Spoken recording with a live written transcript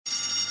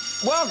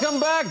Welcome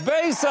back,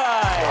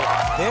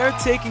 Bayside. They're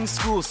taking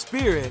school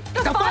spirit.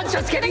 The fun's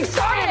just getting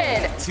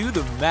started. To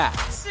the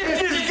max.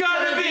 This is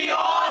gonna be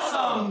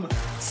awesome.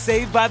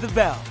 Saved by the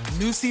Bell.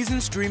 New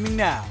season streaming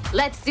now.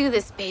 Let's do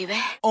this, baby.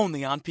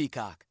 Only on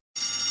Peacock.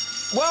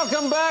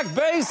 Welcome back,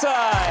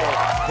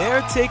 Bayside.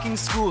 They're taking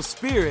school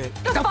spirit.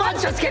 The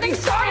fun's just getting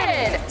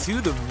started. To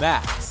the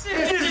max.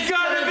 This is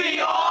gonna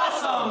be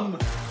awesome.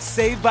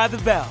 Saved by the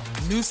Bell.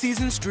 New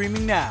season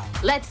streaming now.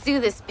 Let's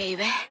do this,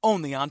 baby.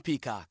 Only on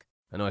Peacock.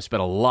 I know I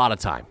spent a lot of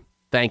time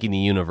thanking the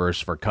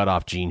universe for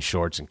cut-off jean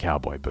shorts and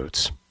cowboy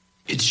boots.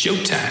 It's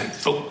showtime,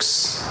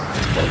 folks.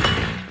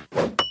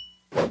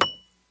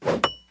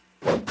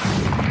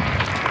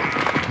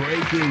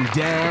 Breaking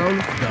down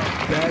the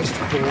best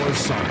 4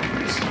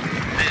 songs.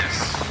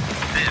 This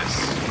is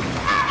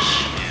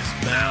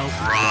Mount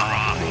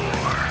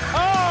Rockmore.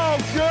 Oh,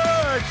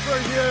 good for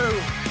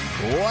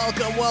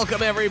you.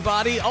 Welcome,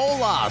 everybody.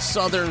 Hola,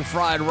 Southern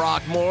Fried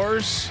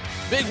Rockmores.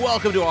 Big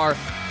welcome to our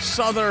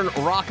Southern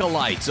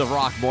Rockalites of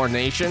Rockmore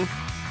Nation.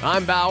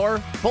 I'm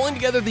Bauer, pulling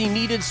together the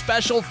needed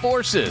special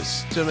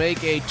forces to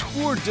make a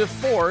tour de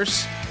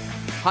force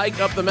hike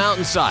up the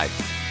mountainside,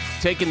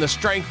 taking the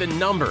strength in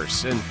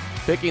numbers and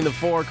picking the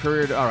 4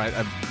 career... All right,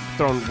 I've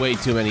thrown way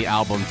too many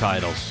album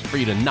titles for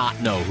you to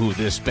not know who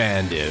this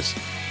band is.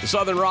 The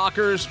Southern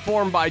Rockers,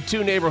 formed by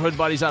 2 neighborhood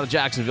buddies out of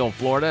Jacksonville,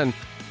 Florida, and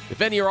if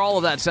any or all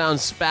of that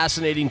sounds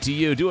fascinating to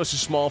you, do us a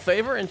small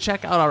favor and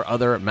check out our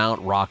other Mount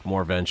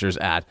Rockmore ventures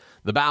at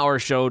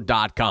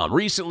thebowershow.com.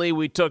 Recently,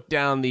 we took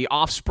down the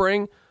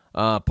Offspring,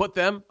 put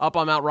them up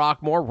on Mount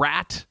Rockmore.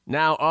 Rat,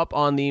 now up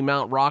on the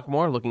Mount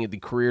Rockmore, looking at the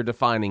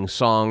career-defining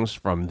songs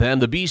from them.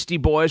 The Beastie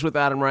Boys with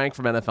Adam Rank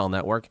from NFL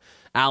Network.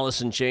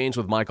 Alice in Chains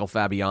with Michael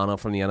Fabiano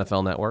from the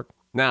NFL Network.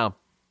 Now,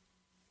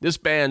 this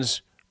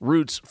band's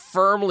roots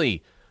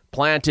firmly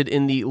planted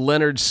in the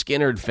Leonard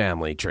Skinner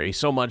family tree,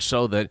 so much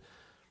so that,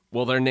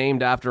 well, they're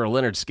named after a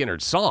Leonard Skinner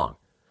song.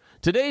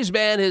 Today's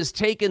band has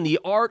taken the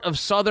art of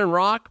Southern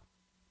rock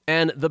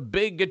and the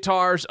big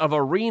guitars of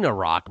arena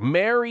rock,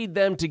 married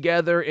them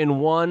together in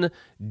one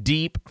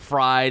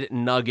deep-fried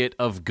nugget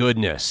of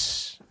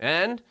goodness.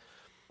 And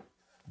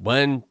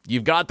when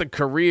you've got the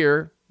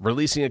career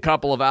releasing a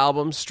couple of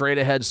albums,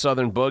 straight-ahead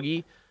Southern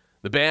Boogie,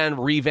 the band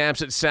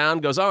revamps its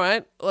sound, goes, all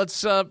right,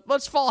 let's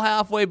fall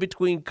halfway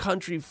between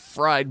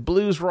country-fried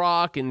blues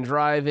rock and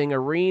driving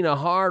arena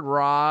hard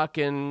rock,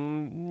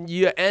 and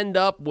you end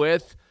up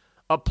with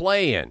a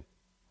play-in.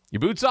 Your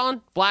boots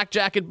on? Flak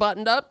jacket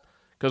buttoned up?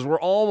 Because we're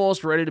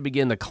almost ready to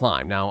begin the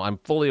climb. Now, I'm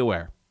fully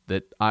aware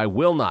that I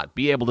will not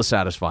be able to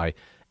satisfy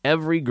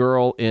every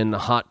girl in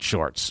hot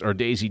shorts or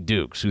Daisy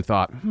Dukes who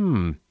thought,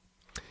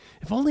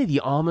 if only the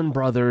Allman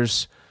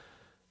Brothers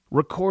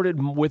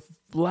recorded with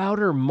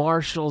louder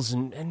Marshalls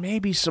and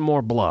maybe some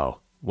more blow.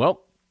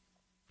 Well,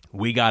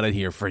 we got it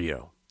here for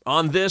you.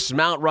 On this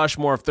Mount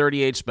Rushmore of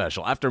 38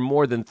 Special, after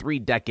more than 3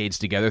 decades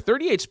together,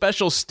 38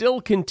 Specials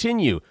still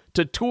continue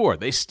to tour.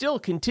 They still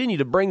continue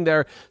to bring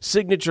their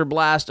signature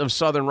blast of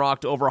Southern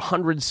rock to over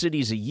 100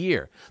 cities a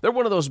year. They're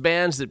one of those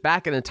bands that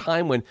back in a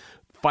time when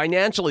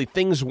financially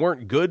things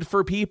weren't good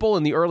for people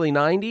in the early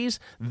 90s,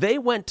 they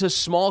went to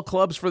small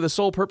clubs for the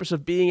sole purpose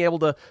of being able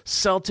to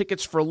sell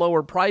tickets for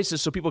lower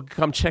prices so people could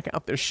come check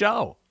out their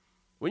show.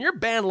 When you're a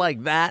band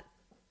like that,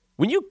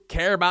 when you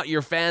care about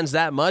your fans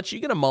that much,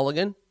 you get a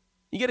mulligan.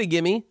 You get a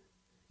gimme.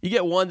 You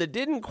get one that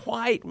didn't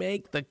quite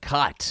make the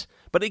cut,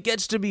 but it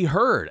gets to be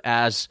heard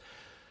as,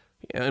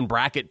 in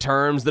bracket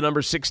terms, the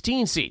number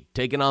 16 seed,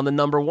 taking on the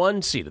number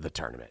 1 seed of the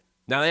tournament.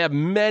 Now, they have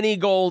many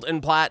gold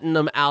and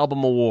platinum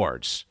album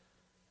awards,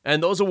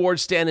 and those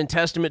awards stand in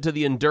testament to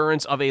the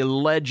endurance of a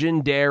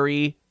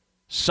legendary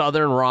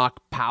Southern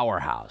rock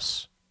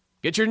powerhouse.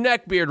 Get your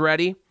neckbeard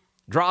ready.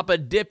 Drop a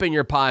dip in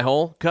your pie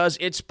hole, because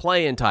it's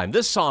playing time.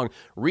 This song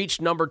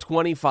reached number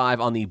 25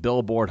 on the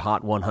Billboard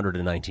Hot 100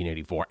 in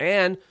 1984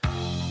 and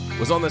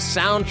was on the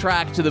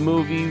soundtrack to the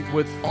movie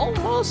with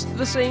almost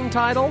the same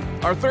title.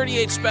 Our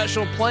 38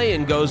 Special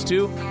play-in goes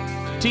to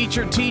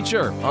Teacher,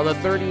 Teacher on the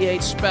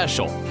 38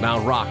 Special,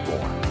 Mount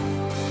Rockmore.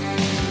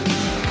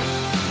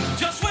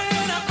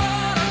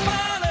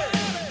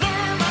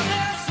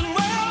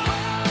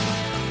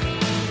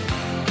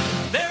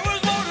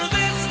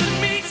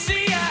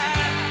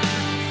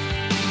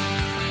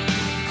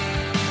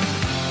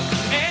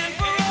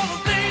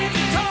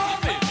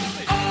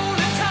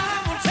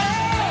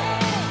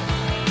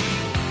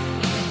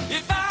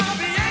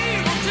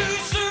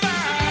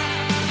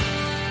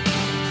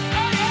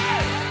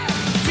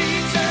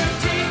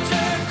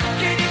 Teacher,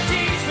 can you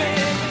teach me?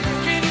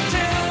 Can you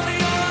tell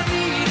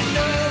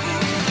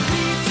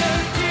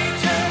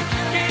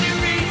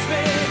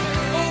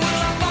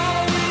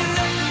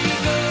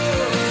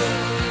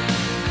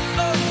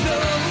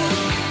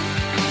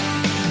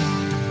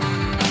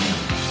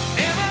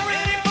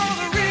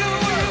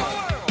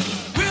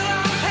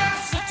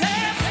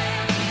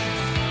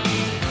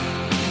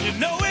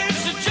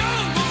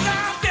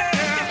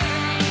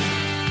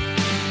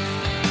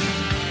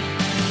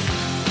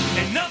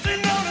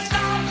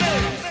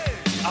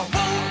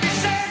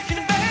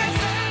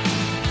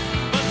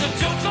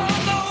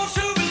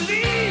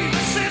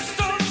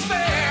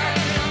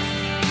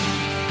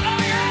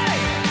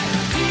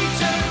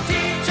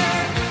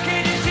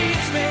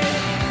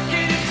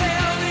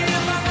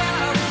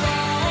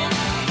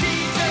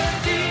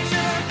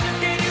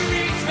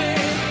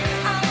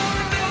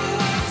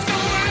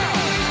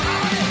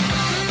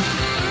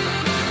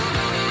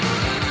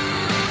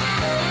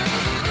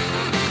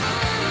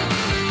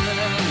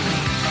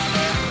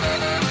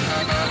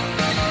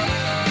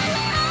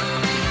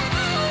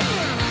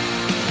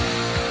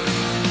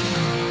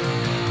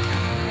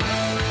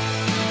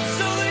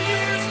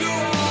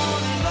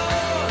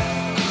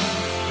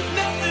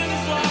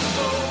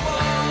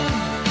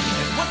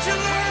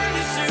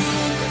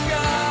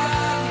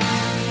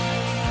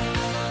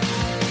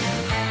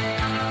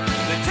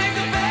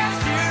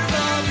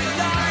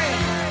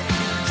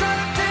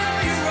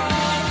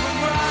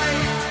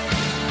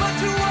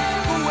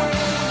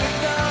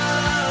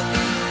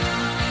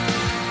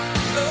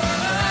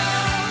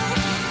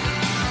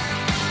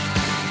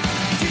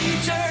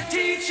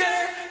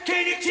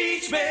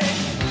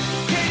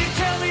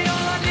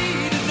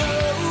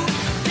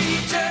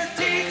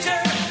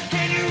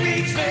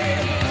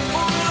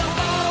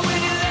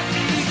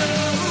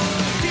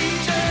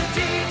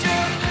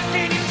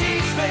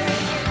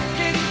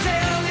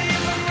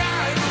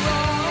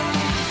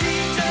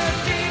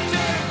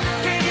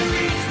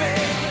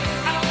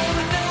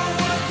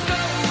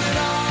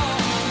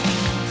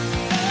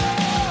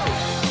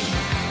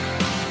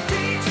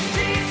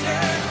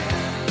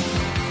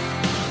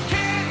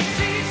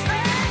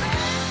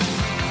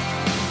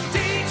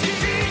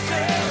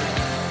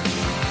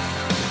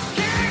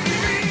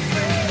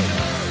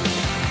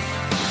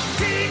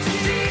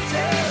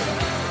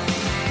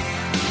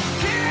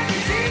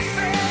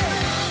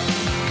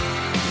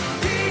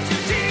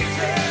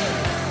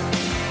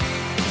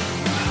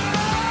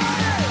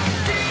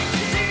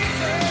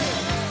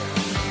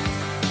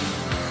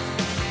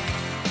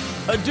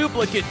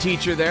duplicate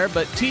teacher there,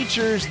 but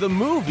Teachers the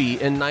movie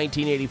in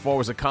 1984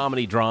 was a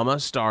comedy drama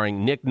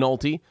starring Nick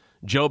Nolte,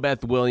 Jo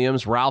Beth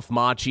Williams, Ralph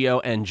Macchio,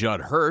 and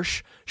Judd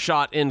Hirsch,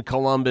 shot in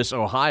Columbus,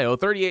 Ohio.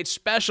 38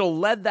 Special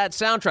led that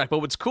soundtrack, but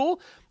what's cool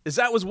is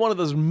that was one of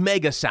those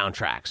mega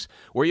soundtracks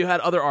where you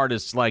had other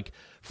artists like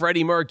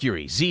Freddie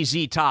Mercury,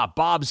 ZZ Top,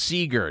 Bob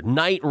Seger,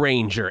 Night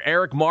Ranger,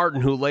 Eric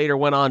Martin, who later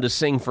went on to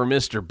sing for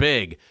Mr.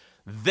 Big.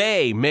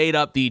 They made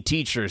up the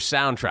Teachers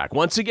soundtrack,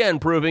 once again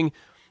proving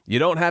you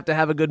don't have to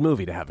have a good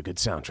movie to have a good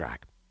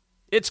soundtrack.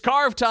 It's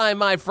carve time,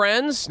 my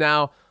friends.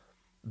 Now,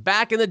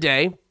 back in the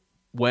day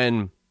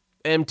when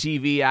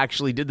MTV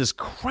actually did this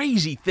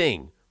crazy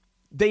thing,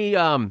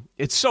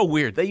 it's so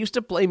weird. They used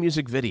to play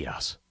music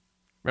videos.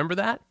 Remember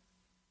that?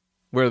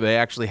 Where they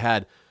actually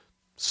had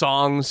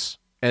songs,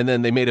 and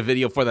then they made a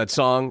video for that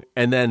song,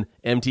 and then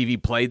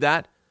MTV played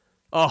that.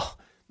 Oh,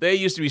 they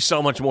used to be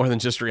so much more than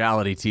just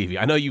reality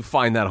TV. I know you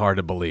find that hard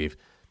to believe.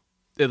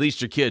 At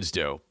least your kids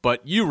do,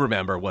 but you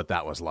remember what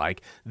that was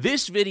like.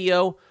 This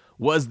video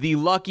was the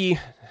lucky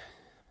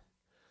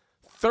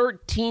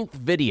 13th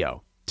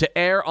video to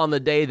air on the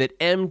day that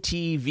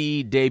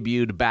MTV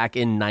debuted back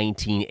in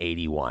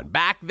 1981.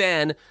 Back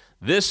then,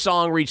 this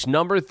song reached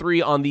number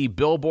 3 on the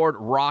Billboard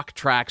Rock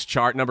Tracks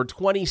chart, number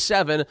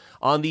 27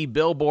 on the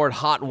Billboard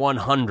Hot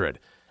 100.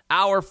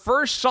 Our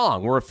first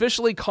song we're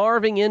officially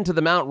carving into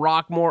the Mount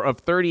Rockmore of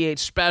 38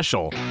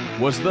 Special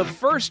was the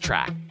first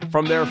track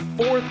from their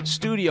 4th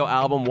studio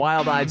album,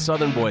 Wild Eyed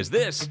Southern Boys.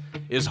 This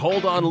is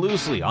Hold On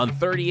Loosely on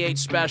 38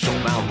 Special,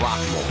 Mount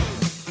Rockmore.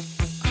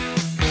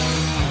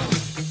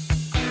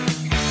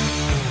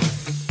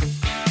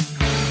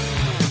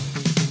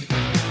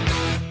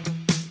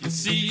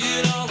 See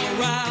it all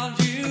around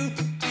you.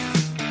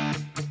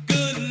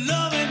 Good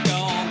loving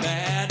gone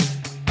bad.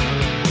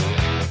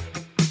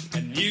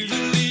 And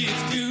usually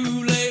it's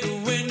too late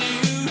when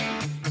you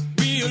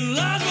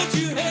realize what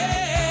you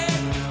had.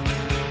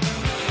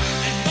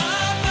 And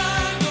my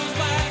mind goes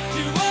back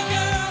to a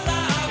girl I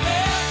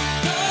met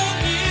some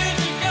years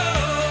ago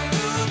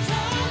who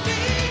told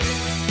me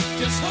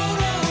just hold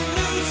on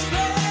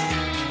loosely,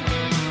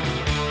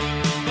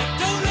 but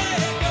don't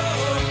let go.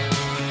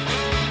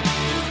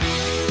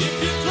 If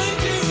you cling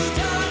too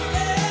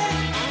tightly,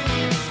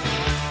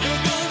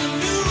 you're gonna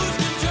lose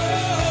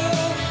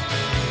control.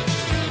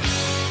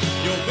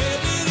 Your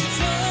baby needs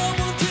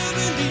someone to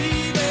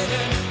believe in,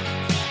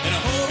 and a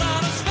whole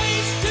lot of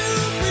space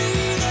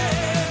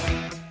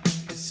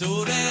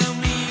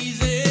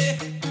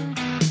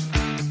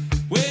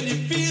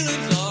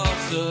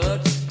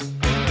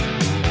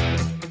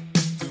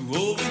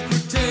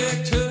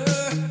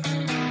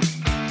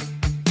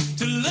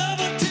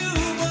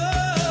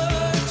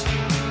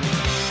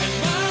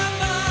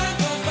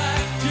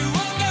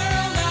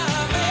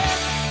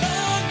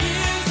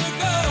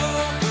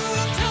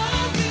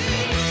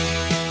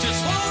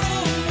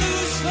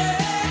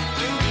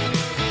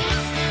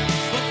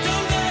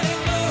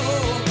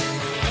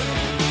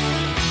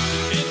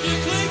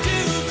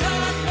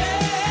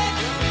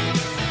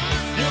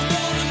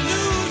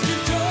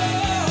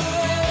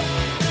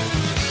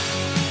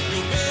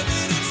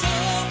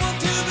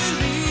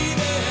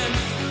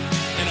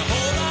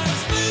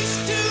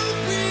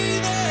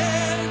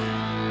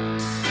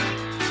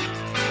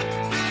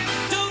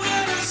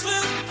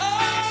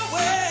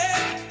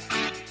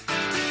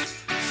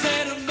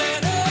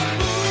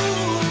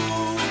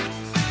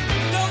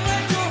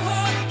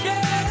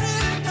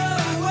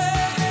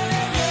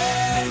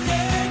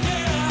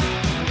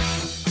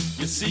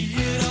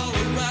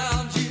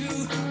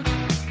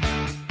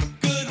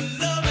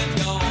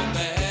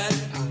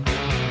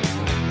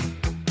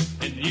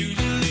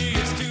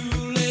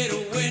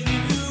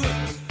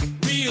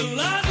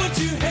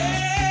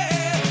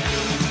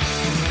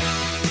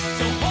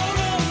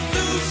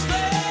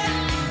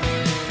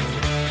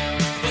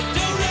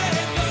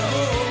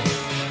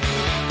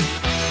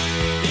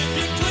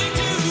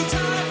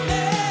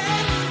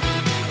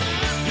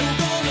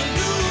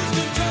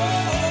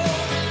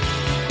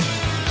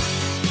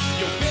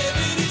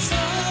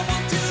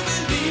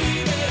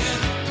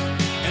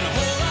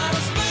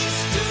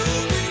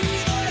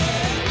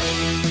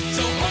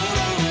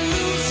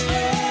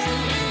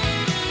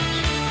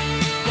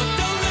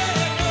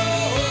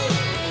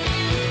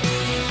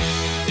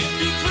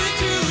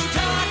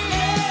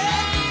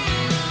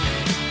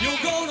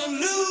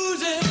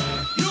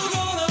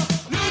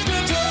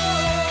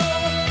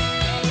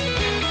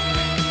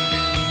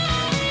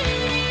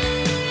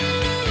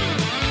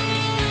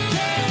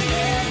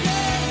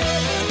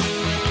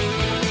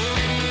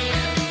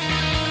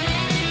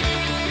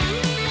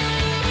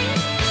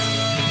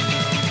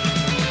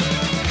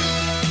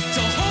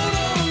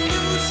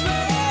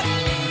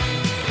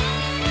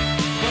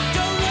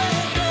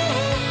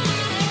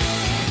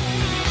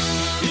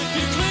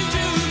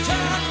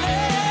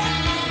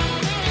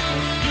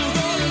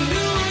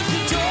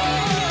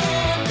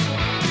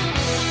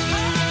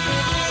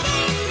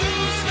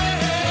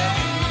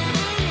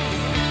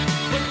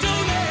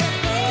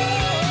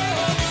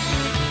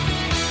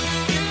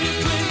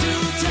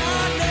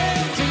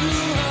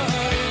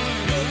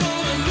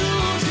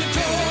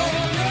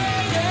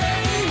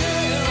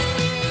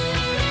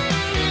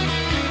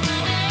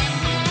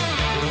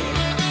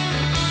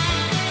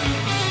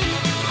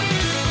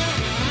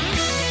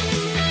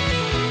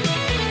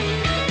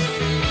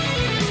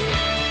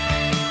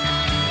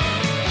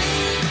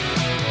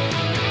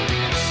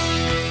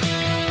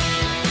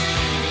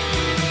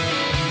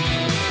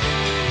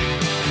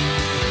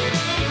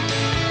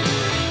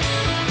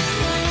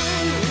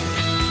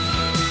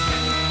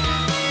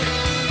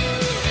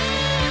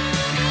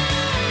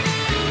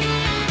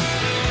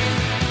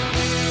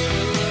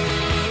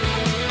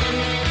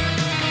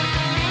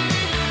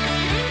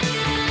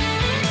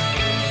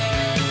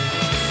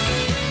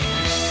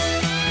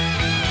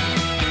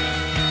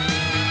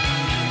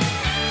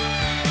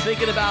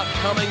thinking about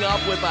coming up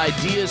with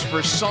ideas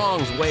for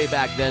songs way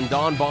back then.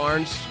 Don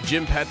Barnes,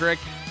 Jim Petrick,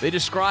 they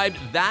described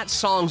that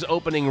song's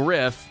opening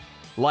riff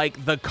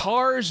like The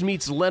Cars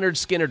meets Leonard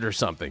Skinner or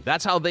something.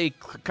 That's how they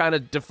kind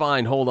of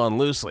define Hold On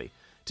Loosely,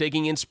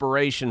 taking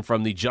inspiration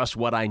from the Just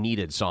What I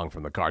Needed song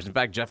from The Cars. In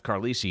fact, Jeff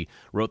Carlisi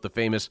wrote the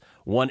famous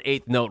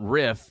 1/8 note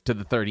riff to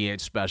the 38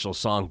 Special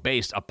song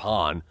based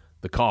upon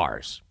The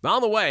Cars.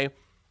 On the way,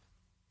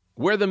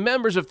 where the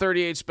members of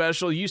 38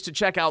 Special used to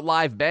check out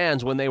live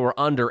bands when they were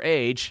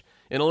underage,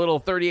 in a little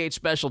 38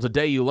 Special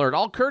Today You Learned,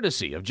 all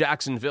courtesy of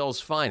Jacksonville's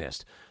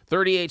finest.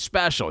 38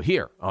 Special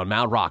here on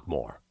Mount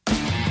Rockmore.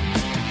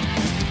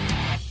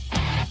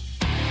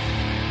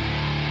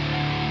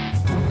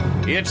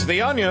 It's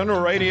the Onion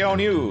Radio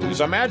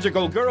News. A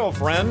magical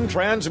girlfriend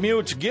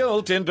transmutes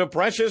guilt into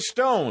precious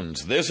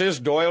stones. This is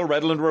Doyle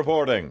Redland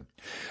reporting.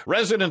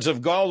 Residents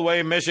of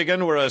Galway,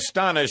 Michigan were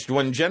astonished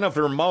when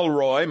Jennifer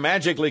Mulroy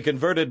magically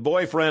converted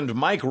boyfriend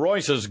Mike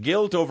Royce's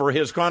guilt over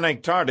his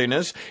chronic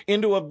tardiness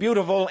into a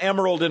beautiful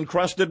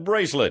emerald-encrusted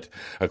bracelet.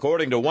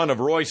 According to one of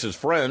Royce's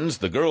friends,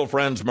 the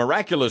girlfriend's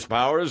miraculous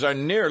powers are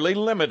nearly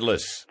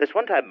limitless. This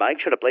one time,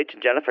 Mike showed up late to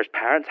Jennifer's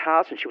parents'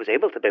 house, and she was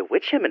able to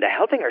bewitch him into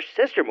helping her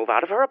sister move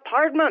out of her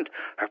apartment.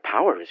 Her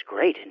power is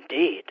great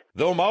indeed.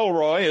 Though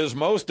Mulroy is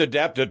most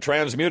adept at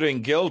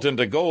transmuting guilt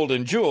into gold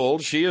and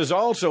jewels, she is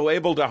also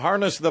able to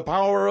harness the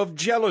power of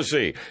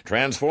jealousy,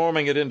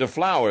 transforming it into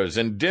flowers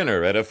and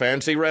dinner at a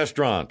fancy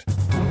restaurant.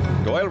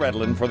 Doyle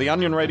Redland for the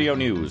Onion Radio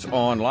News,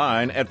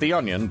 online at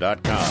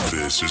theonion.com.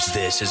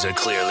 This is a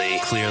clearly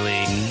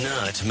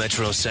not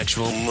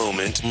metrosexual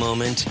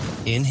moment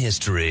in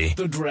history.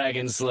 The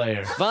Dragon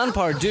Slayer. Von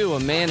Pardue, a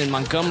man in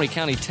Montgomery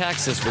County,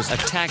 Texas, was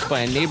attacked by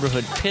a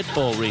neighborhood pit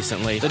bull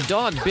recently. The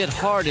dog bit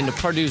hard into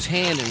Pardue's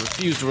hand and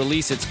refused to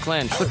release its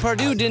clench. But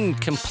Pardue didn't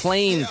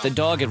complain that the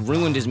dog had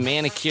ruined his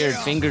manicured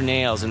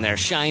fingernails and their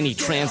shiny,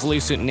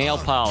 translucent nail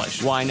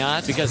polish. Why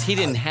not? Because he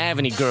didn't have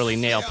any girly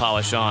nail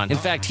polish on. In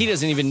fact, he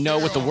doesn't even know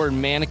what the word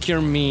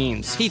manicure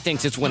means. He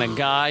thinks it's when a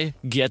guy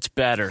gets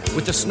better.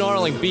 With the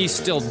snarling beast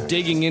still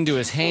digging into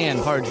his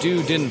hand,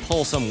 Pardue didn't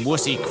pull some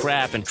wussy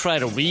crap and try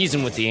to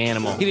reason with the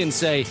animal. He didn't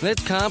say,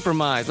 let's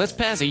compromise, let's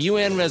pass a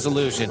UN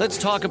resolution, let's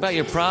talk about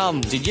your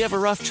problems. Did you have a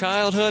rough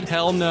childhood?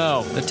 Hell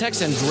no. The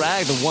Texan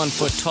dragged the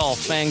 1-foot-tall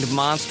fanged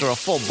monster a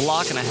full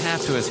block and a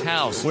half to his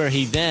house, where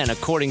he then,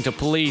 according to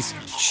police,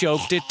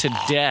 choked it to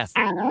death.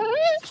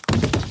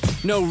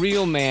 No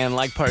real man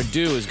like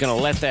Pardue is gonna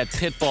let that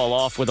pit bull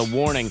off with a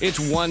warning. It's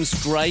one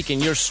strike and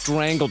you're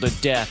strangled to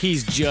death.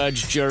 He's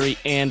judge, jury,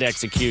 and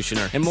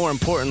executioner. And more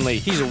importantly,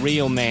 he's a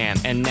real man.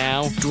 And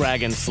now,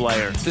 Dragon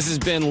Slayer. This has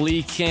been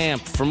Lee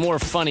Camp. For more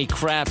funny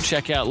crap,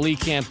 check out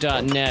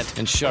leecamp.net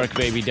and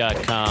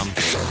sharkbaby.com.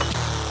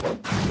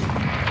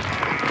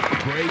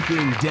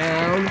 Breaking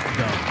down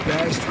the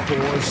best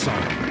 4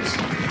 songs.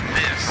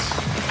 This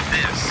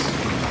is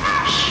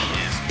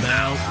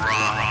Mount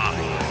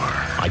Rockmore.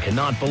 I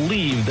cannot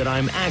believe that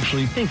I'm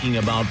actually thinking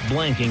about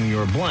blanking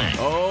your blank.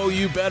 Oh,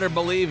 you better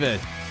believe it.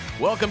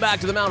 Welcome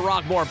back to the Mount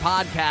Rockmore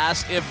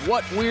podcast. If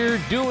what we're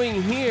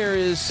doing here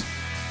is,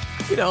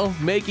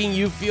 making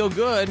you feel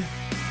good,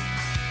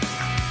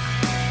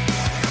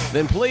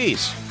 then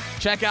please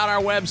check out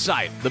our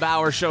website,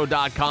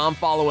 thebowershow.com.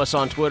 Follow us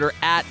on Twitter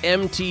at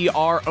MTROCKMORE,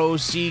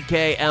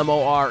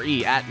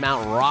 at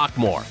Mount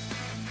Rockmore.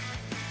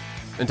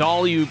 And to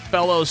all you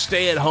fellow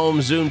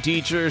stay-at-home Zoom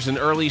teachers and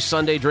early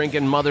Sunday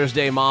drinking Mother's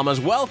Day mamas,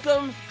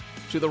 welcome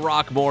to the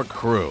Rockmore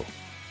crew.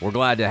 We're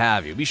glad to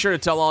have you. Be sure to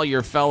tell all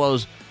your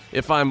fellows,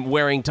 if I'm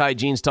wearing tight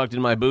jeans tucked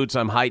in my boots,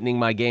 I'm heightening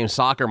my game,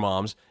 soccer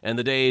moms, and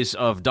the days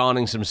of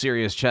donning some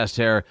serious chest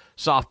hair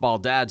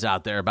softball dads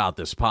out there about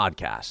this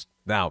podcast.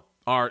 Now,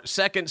 our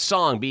second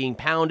song being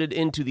pounded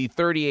into the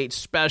 38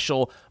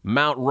 Special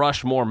Mount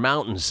Rushmore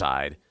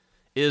mountainside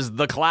is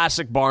the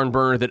classic barn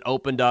burner that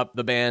opened up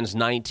the band's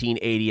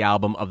 1980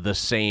 album of the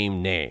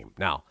same name.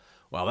 Now,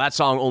 while that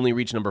song only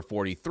reached number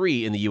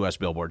 43 in the U.S.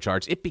 Billboard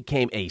charts, it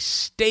became a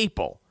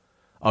staple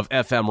of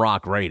FM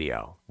rock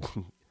radio.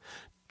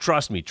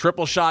 Trust me,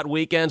 triple shot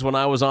weekends when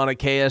I was on at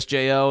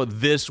KSJO,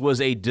 this was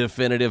a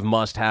definitive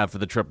must-have for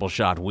the triple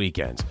shot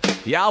weekends.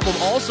 The album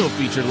also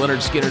featured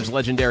Leonard Skinner's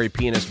legendary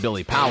pianist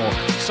Billy Powell,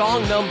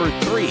 song number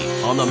 3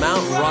 on the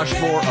Mount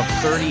Rushmore of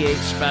 38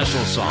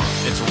 Special songs.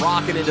 It's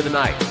Rockin' Into the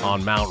Night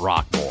on Mount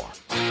Rockmore.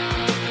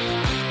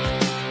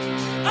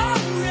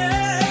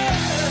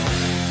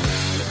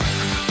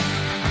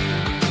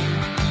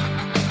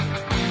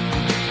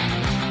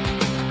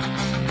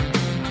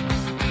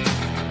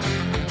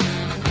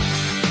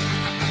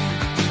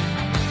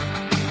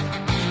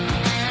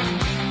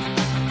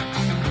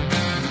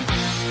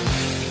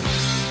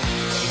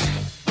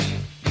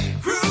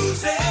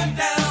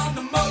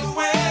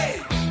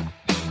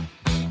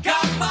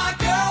 Got my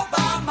girl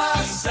by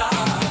my side.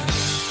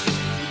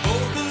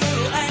 Both a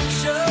little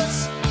anxious.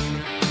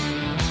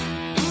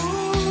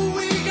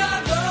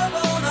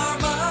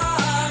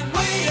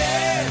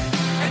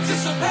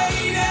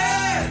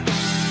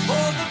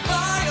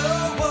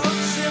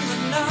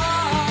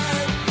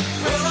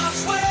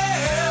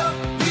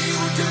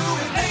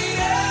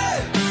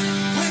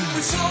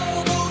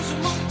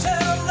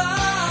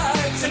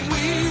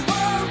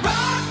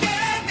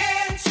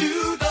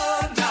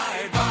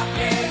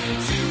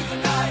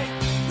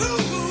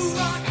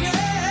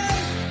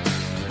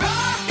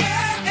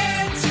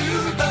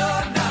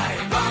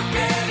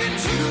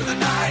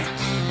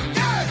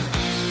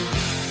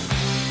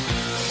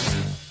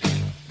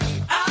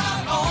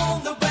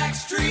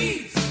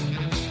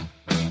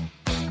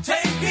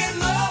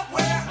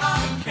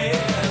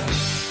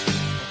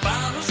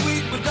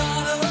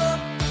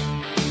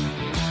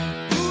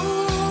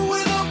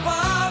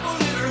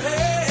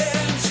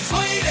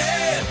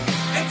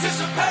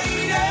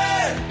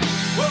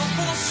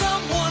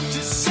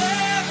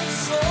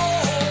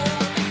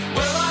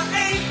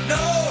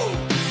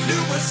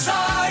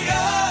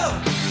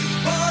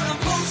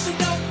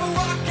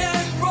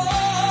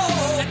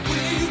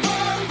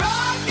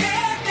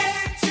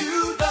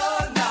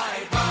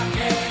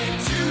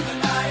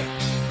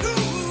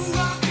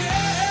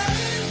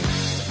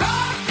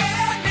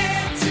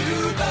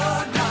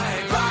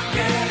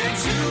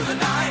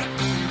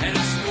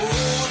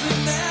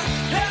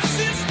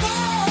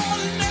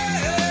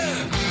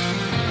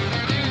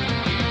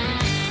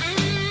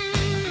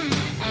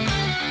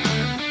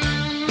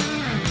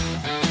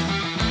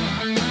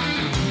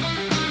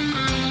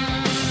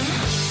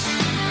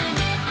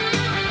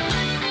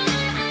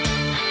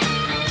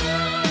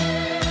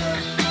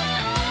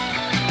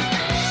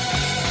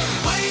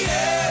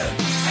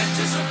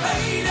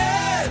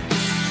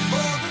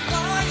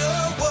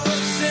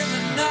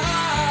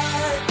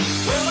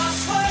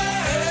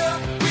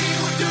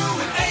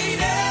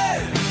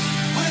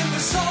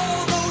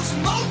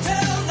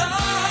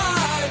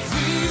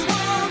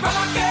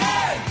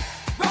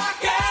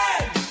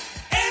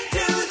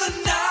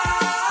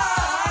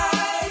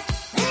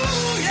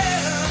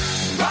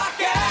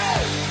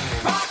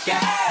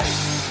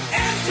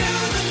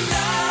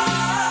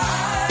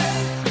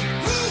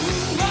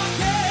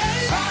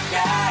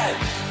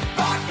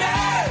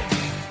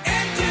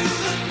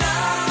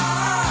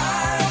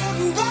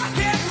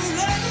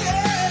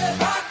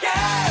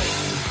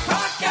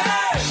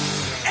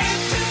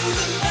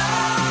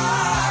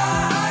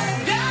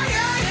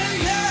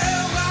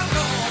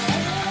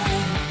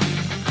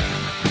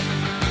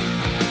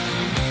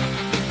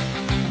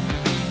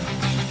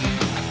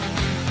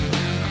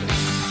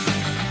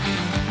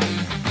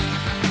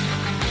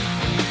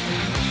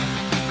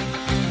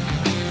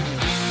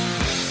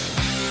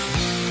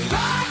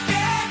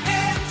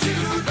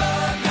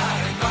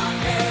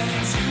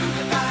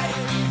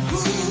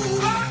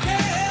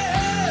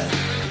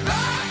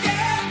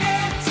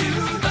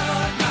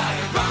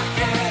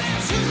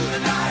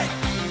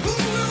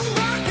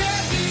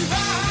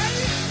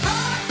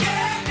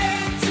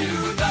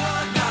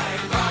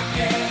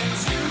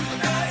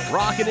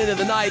 Rockin'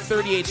 Into the Night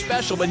 38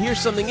 Special, but here's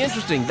something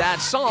interesting.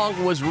 That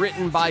song was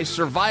written by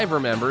Survivor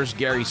members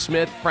Gary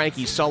Smith,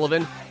 Frankie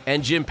Sullivan,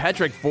 and Jim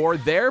Petrick for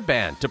their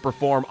band to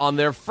perform on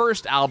their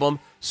first album,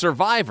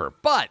 Survivor.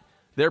 But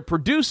their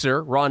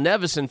producer, Ron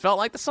Nevison, felt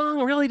like the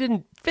song really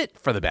didn't fit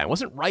for the band,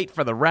 wasn't right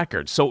for the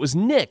record, so it was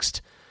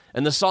nixed.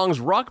 And the song's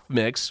rough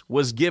mix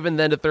was given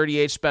then to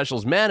 38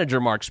 Special's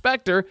manager, Mark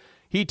Spector.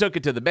 He took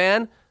it to the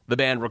band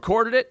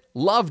recorded it,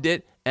 loved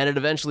it, and it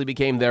eventually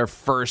became their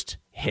first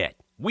hit.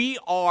 We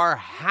are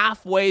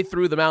halfway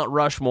through the Mount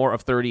Rushmore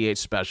of 38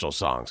 Special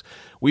songs.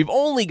 We've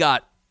only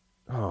got,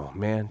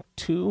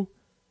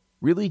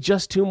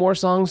 just two more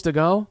songs to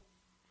go?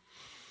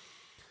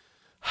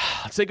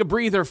 Let's take a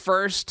breather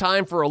first.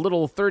 Time for a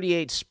little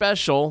 38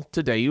 Special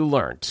Today You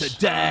Learned.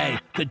 Today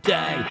you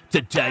learned.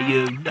 Today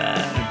you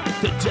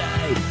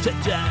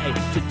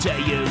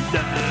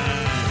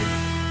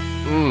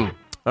learned.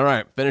 All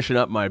right, finishing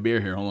up my beer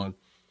here. Hold on.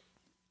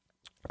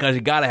 Because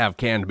you got to have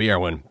canned beer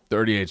when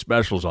 38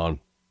 Special's on.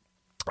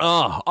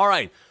 Oh, all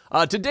right.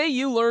 Today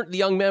you learned the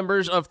young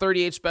members of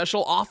 38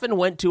 Special often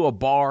went to a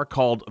bar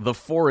called the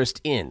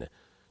Forest Inn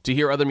to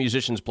hear other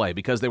musicians play.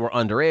 Because they were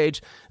underage,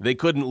 they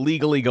couldn't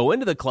legally go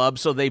into the club,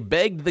 so they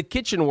begged the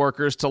kitchen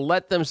workers to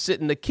let them sit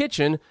in the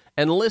kitchen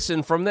and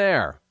listen from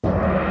there.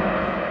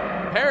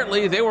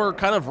 Apparently, they were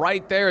kind of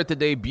right there at the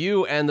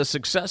debut and the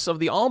success of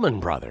the Allman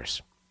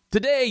Brothers.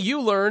 Today,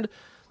 you learned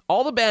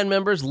all the band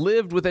members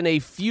lived within a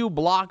few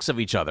blocks of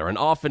each other and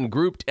often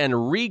grouped and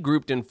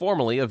regrouped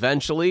informally,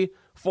 eventually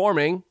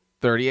forming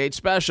 38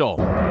 Special.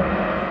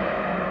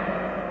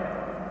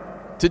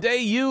 Today,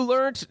 you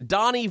learned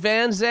Donnie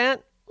Van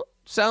Zant.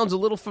 Sounds a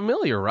little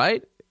familiar,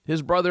 right?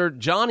 His brother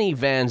Johnny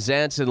Van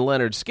Zant and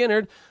Leonard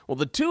Skinner. Well,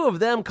 the two of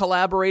them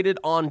collaborated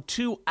on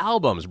 2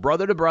 albums,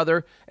 Brother to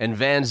Brother and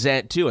Van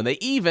Zant 2, and they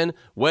even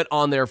went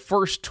on their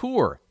first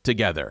tour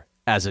together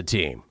as a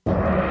team.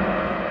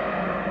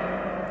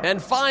 And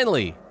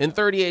finally, in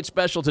 38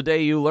 Special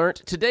Today You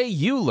Learned,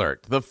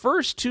 the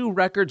first 2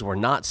 records were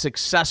not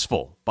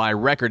successful by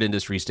record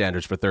industry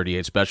standards for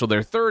 38 Special.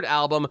 Their third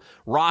album,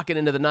 Rockin'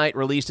 Into the Night,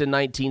 released in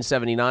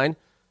 1979,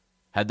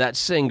 had that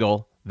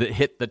single that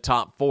hit the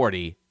top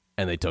 40,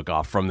 and they took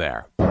off from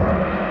there.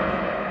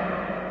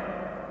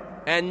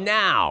 And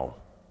now,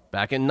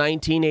 back in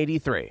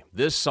 1983,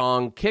 this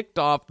song kicked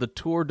off the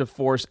Tour de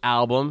Force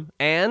album,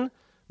 and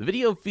the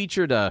video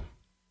featured I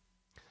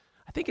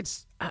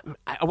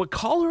would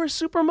call her a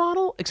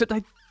supermodel, except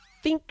I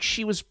think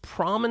she was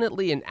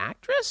prominently an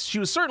actress. She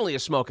was certainly a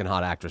smoking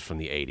hot actress from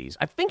the 80s.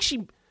 I think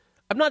she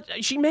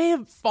may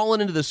have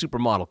fallen into the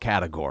supermodel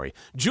category.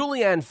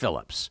 Julianne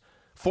Phillips,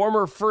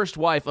 former first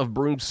wife of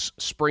Bruce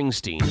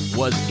Springsteen,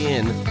 was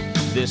in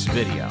this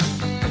video.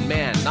 And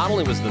man, not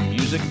only was the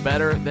music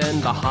better, then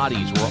the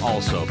hotties were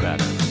also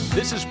better.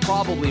 This is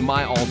probably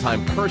my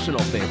all-time personal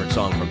favorite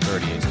song from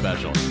 38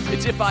 Special.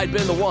 It's If I'd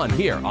Been the One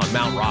here on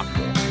Mount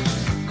Rockmore.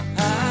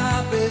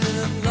 I've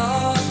been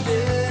lost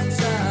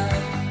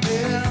inside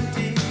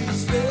empty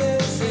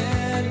space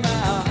in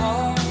my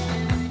heart,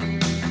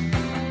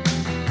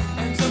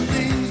 and some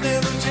things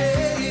never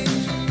change.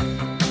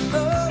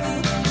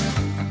 Oh,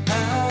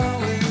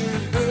 how it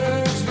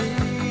hurts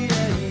me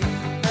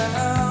and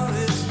how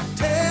it's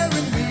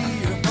tearing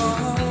me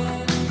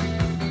apart,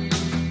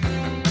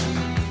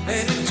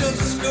 and it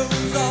just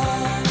goes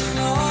on and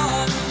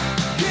on.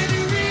 Can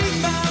you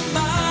read my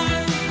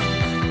mind?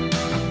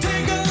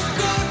 Take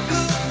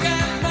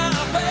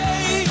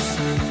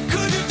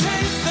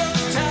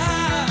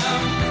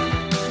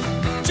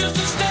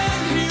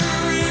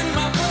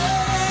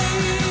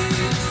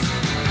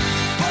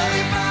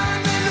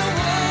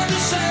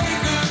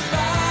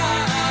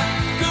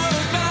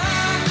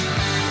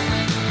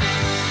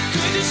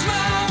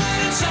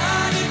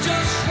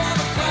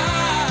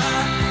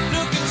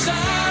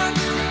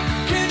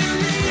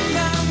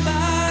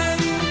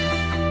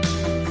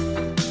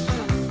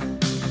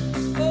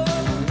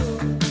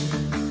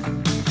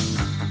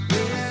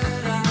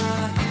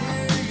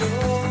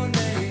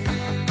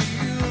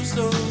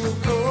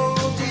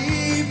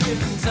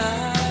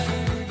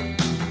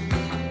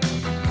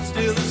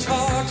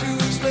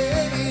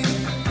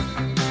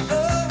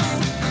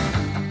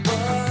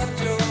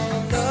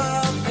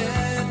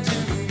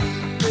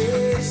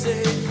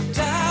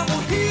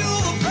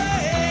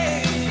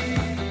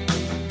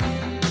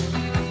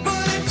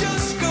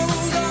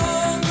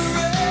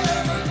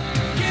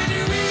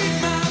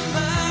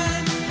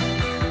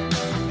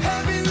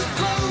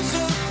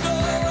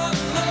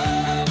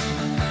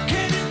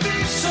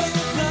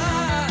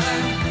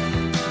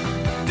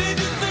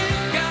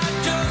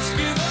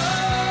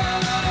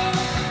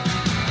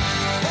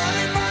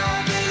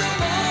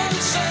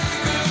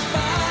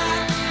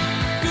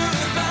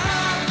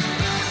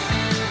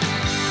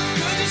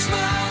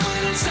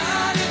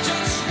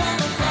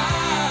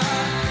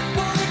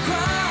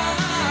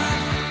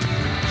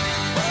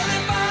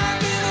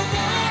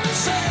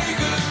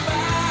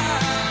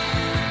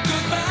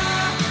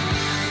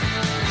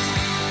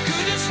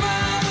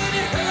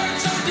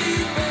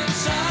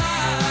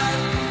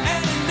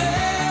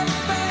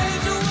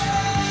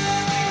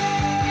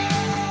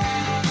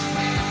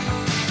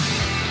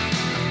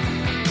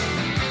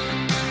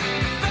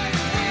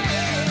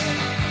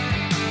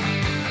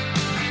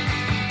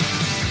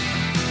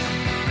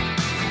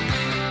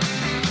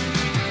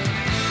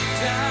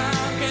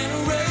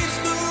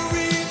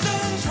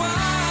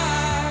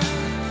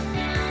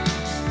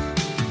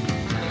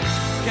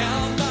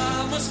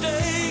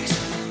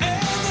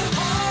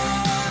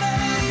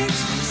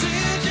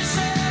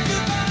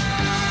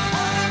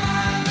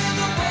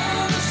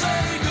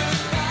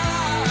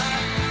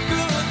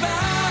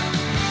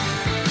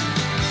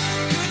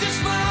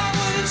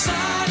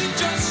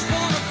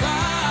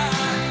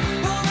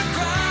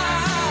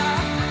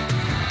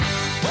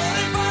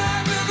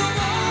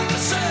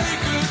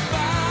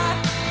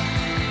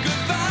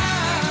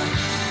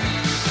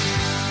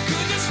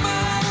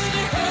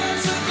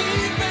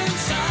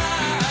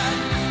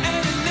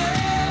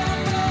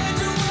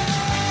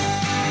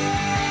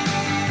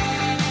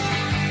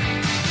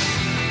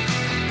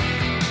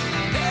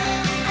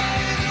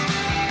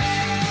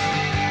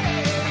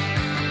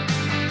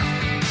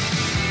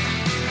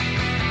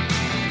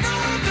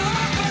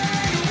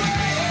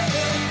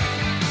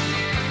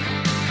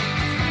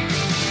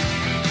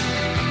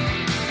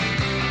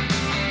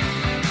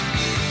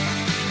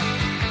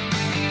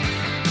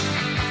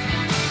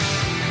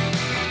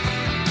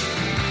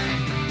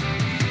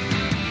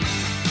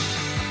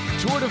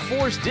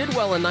Doors did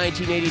well in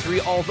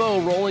 1983,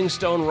 although Rolling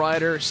Stone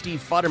writer Steve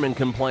Futterman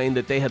complained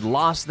that they had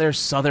lost their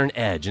southern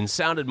edge and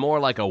sounded more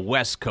like a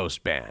West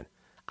Coast band.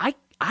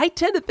 I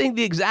tend to think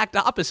the exact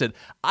opposite.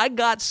 I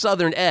got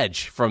southern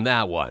edge from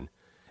that one.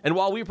 And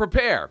while we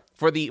prepare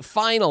for the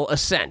final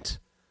ascent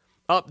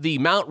up the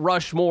Mount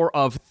Rushmore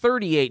of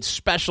 38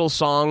 special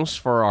songs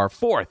for our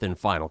fourth and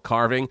final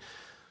carving,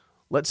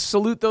 let's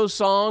salute those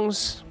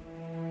songs.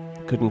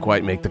 Couldn't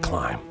quite make the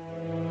climb.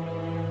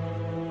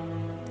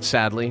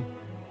 Sadly,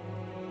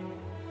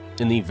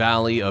 in the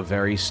valley of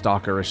very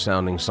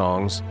stalkerish-sounding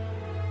songs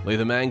lay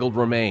the mangled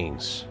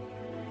remains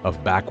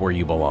of Back Where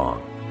You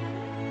Belong.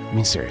 I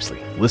mean, seriously,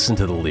 listen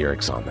to the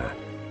lyrics on that.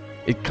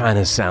 It kind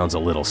of sounds a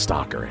little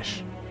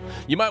stalkerish.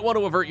 You might want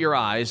to avert your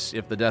eyes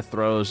if the death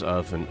throes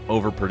of an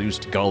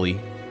overproduced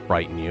gully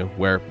frighten you,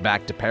 where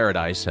Back to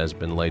Paradise has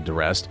been laid to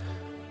rest,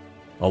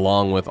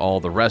 along with all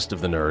the rest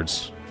of the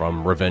nerds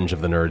from Revenge of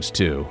the Nerds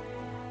 2,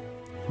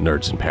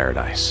 Nerds in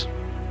Paradise.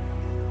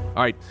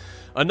 All right,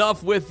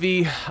 enough with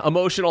the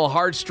emotional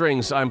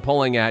heartstrings I'm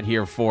pulling at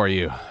here for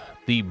you.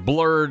 The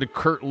blurred,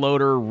 Kurt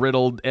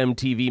Loder-riddled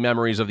MTV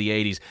memories of the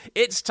 80s.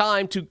 It's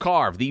time to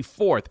carve the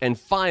fourth and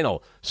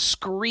final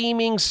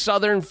screaming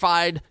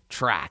Southern-fied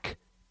track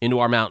into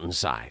our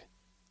mountainside.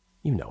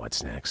 You know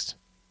what's next.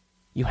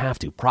 You have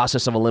to.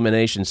 Process of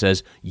elimination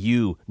says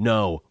you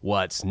know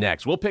what's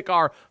next. We'll pick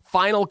our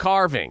final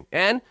carving.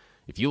 And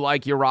if you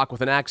like your rock with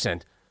an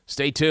accent,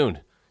 stay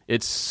tuned.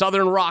 It's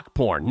Southern rock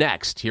porn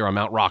next here on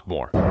Mount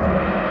Rockmore.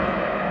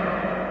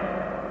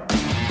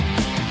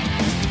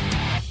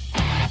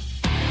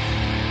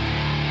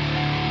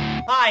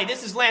 Hi,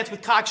 this is Lance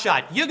with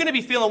Cockshot. You're going to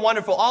be feeling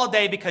wonderful all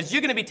day because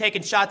you're going to be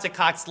taking shots at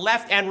cocks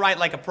left and right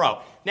like a pro.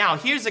 Now,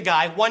 here's a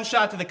guy, 1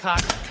 shot to the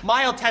cock,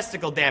 mild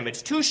testicle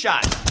damage, 2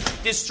 shots,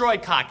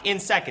 destroyed cock in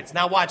seconds.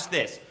 Now watch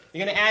this.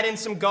 You're going to add in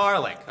some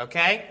garlic,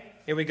 okay?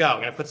 Here we go.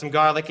 I'm going to put some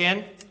garlic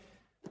in.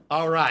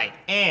 All right,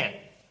 and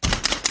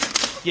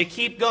you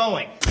keep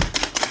going.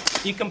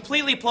 You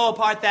completely blow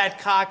apart that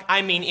cock,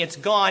 I mean it's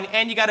gone,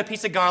 and you got a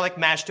piece of garlic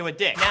mashed to a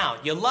dick. Now,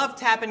 you love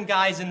tapping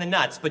guys in the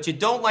nuts, but you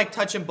don't like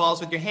touching balls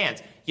with your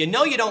hands. You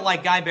know you don't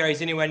like guy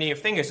berries anywhere near your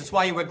fingers, that's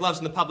why you wear gloves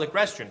in the public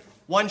restroom.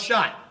 1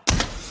 shot.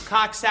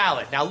 Cock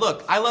salad. Now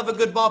look, I love a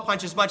good ball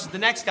punch as much as the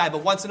next guy,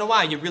 but once in a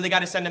while you really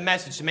gotta send a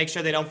message to make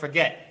sure they don't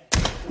forget.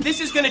 This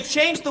is gonna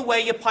change the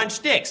way you punch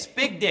dicks.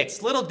 Big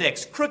dicks, little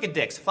dicks, crooked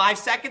dicks. 5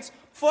 seconds?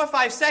 4 or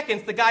 5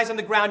 seconds, the guy's on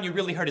the ground, you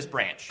really hurt his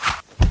branch.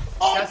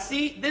 Oh. Now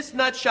see, this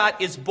nut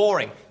shot is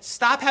boring.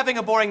 Stop having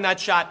a boring nut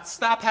shot.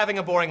 Stop having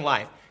a boring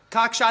life.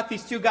 Cock shot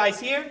these 2 guys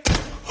here.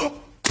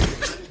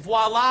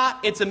 Voila,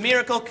 it's a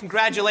miracle.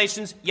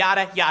 Congratulations,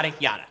 yada, yada,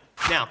 yada.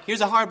 Now, here's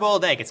a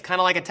hard-boiled egg. It's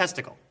kind of like a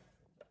testicle.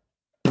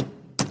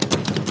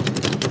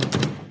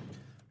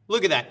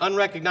 Look at that,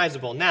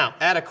 unrecognizable. Now,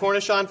 add a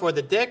cornichon for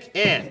the dick,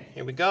 and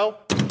here we go.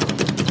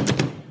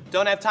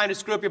 Don't have time to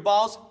screw up your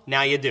balls?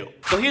 Now you do.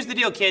 So here's the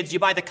deal, kids. You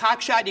buy the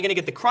cock shot, you're gonna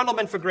get the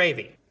Crundleman for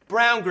gravy.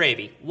 Brown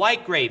gravy,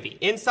 white gravy,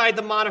 inside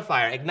the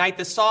modifier, ignite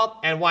the salt,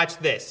 and watch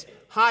this.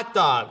 Hot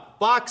dog,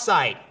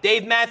 bauxite,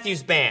 Dave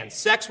Matthews Band,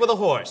 sex with a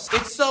horse.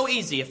 It's so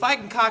easy. If I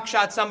can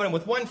cockshot someone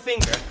with 1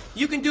 finger,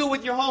 you can do it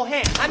with your whole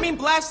hand. I mean,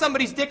 blast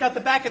somebody's dick out the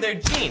back of their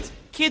jeans.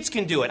 Kids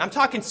can do it. I'm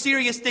talking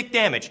serious dick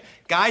damage.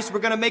 Guys, we're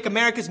gonna make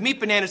America's meat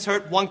bananas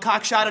hurt 1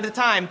 cockshot at a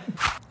time.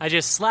 I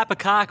just slap a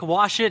cock,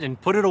 wash it,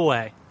 and put it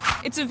away.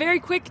 It's a very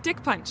quick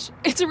dick punch.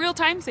 It's a real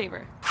time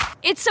saver.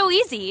 It's so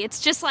easy. It's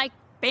just like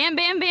bam,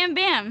 bam, bam,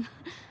 bam.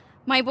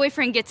 My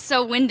boyfriend gets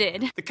so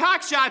winded. The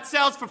cock shot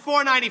sells for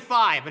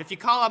 $4.95, but if you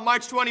call on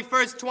March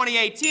 21st,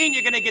 2018,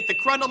 you're gonna get the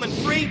Crundleman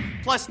free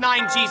plus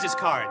 9 Jesus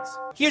cards.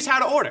 Here's how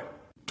to order.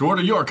 To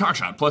order your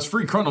cockshot plus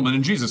free Crundleman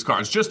and Jesus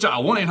cards, just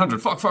dial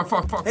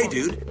 1-800-FUCK. Hey,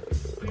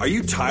 dude, are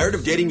you tired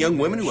of dating young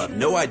women who have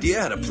no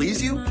idea how to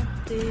please you?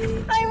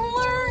 I'm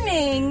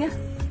learning.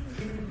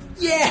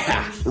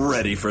 Yeah!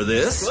 Ready for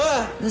this?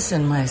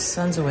 Listen, my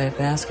son's away at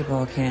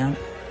basketball camp.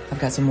 I've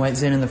got some white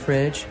Zin in the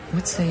fridge.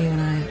 What say you and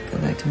I go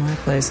back to my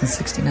place and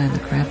 69 the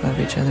crap out of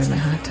each other in my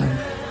hot tub?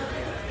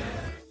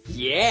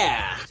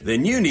 Yeah!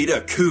 Then you need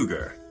a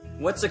cougar.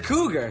 What's a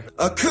cougar?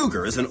 A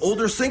cougar is an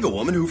older single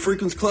woman who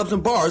frequents clubs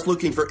and bars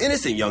looking for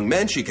innocent young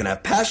men she can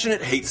have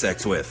passionate hate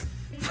sex with.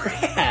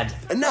 Brad!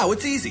 And now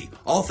it's easy,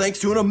 all thanks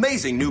to an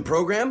amazing new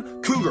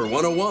program, Cougar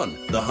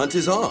 101. The hunt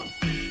is on.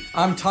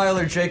 I'm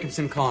Tyler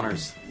Jacobson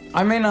Connors.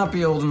 I may not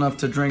be old enough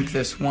to drink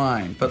this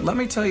wine, but let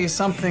me tell you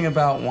something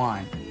about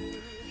wine.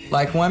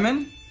 Like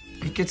women,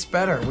 it gets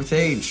better with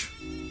age.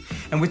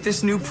 And with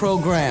this new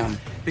program,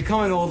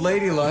 becoming old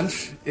lady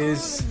lunch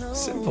is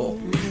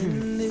simple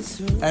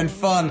and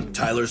fun.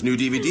 Tyler's new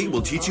DVD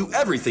will teach you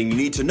everything you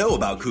need to know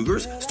about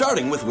cougars,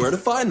 starting with where to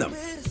find them.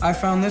 I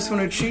found this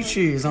one at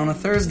Chi-Chi's on a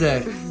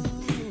Thursday.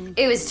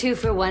 It was 2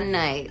 for 1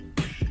 night.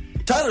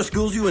 Tyler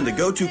schools you into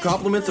go-to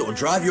compliments that will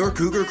drive your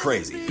cougar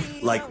crazy.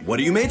 Like, what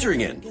are you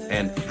majoring in?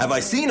 And have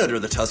I seen Under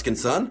the Tuscan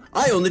Sun?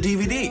 I own the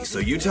DVD, so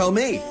you tell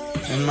me.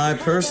 And my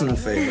personal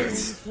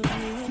favorites.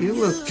 You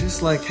look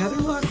just like Heather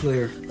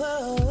Locklear.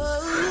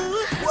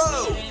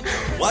 Whoa!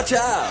 Watch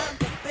out!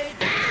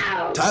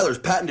 Tyler's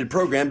patented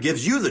program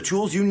gives you the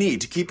tools you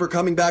need to keep her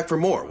coming back for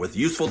more, with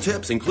useful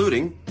tips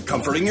including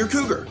comforting your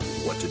cougar,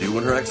 what to do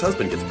when her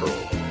ex-husband gets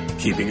paroled,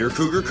 keeping your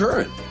cougar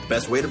current,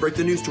 best way to break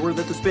the news to her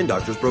that the spin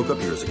doctors broke up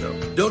years ago.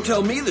 Don't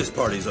tell me this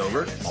party's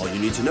over. All you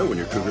need to know when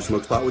your cougar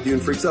smokes pot with you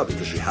and freaks out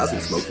because she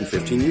hasn't smoked in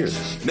 15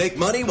 years. Make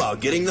money while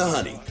getting the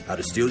honey. How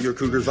to steal your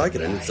cougar's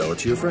Vicodin and sell it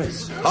to your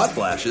friends. Hot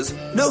flashes.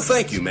 No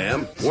thank you,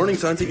 ma'am. Warning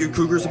signs that your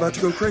cougar's about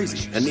to go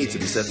crazy and needs to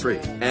be set free.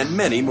 And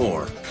many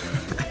more.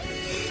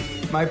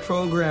 My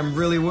program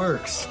really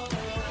works.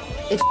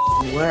 It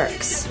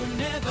works.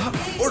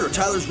 Order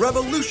Tyler's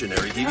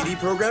revolutionary DVD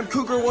program,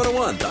 Cougar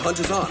 101, The Hunt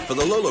is On, for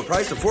the low, low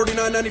price of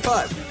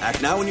 $49.95.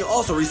 Act now and you'll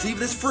also receive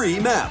this free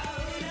map.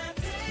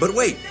 But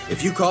wait,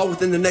 if you call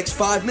within the next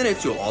 5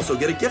 minutes, you'll also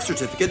get a gift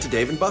certificate to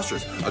Dave &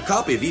 Buster's, a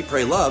copy of Eat,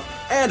 Pray, Love,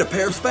 and a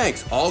pair of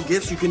Spanx, all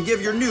gifts you can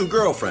give your new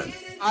girlfriend.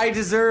 I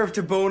deserve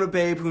to bone a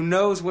babe who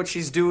knows what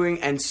she's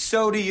doing, and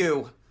so do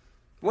you.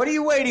 What are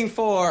you waiting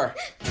for?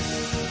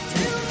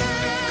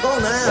 Call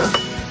now.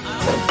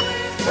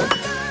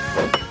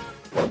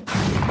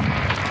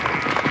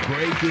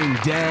 Breaking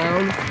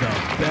down the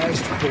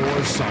best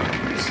 4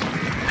 songs.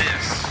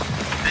 This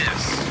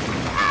is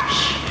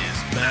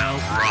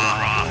Mount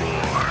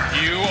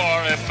Rockmore. You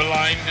are a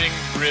blinding,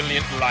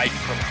 brilliant light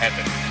from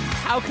heaven.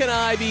 How can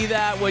I be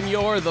that when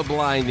you're the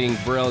blinding,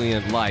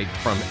 brilliant light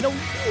from... No,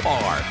 you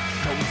are.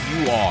 No,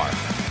 you are.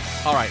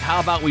 All right, how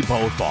about we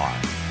both are?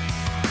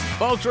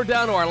 Folks, we're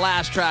down to our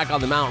last track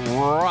on the Mount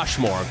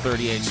Rushmore of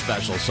 38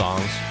 special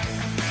songs.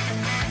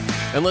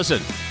 And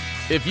listen,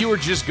 if you were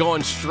just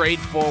going straight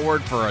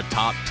forward for a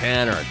top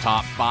 10 or a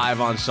top 5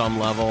 on some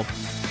level,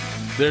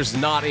 there's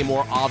not a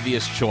more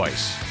obvious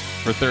choice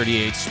for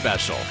 38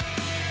 special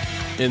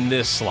in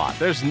this slot.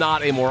 There's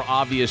not a more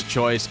obvious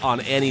choice on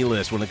any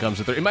list when it comes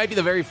to 30. It might be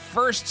the very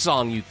first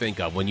song you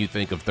think of when you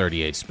think of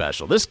 38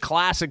 special. This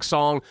classic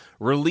song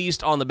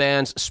released on the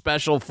band's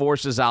Special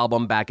Forces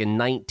album back in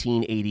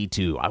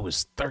 1982. I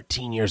was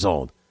 13 years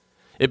old.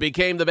 It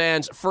became the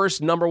band's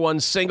first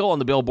 #1 single on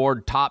the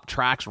Billboard Top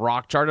Tracks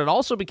rock chart. It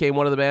also became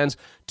one of the band's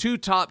 2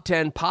 top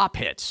 10 pop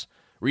hits,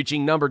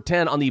 reaching number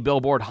 10 on the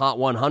Billboard Hot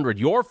 100.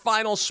 Your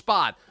final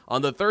spot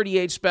on the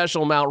 38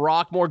 special Mount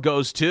Rockmore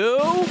goes to...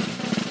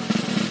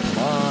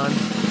 Come on. You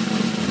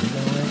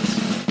know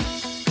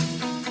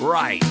it.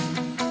 Right.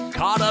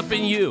 Caught Up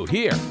in You,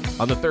 here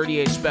on the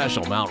 38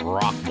 special Mount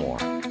Rockmore.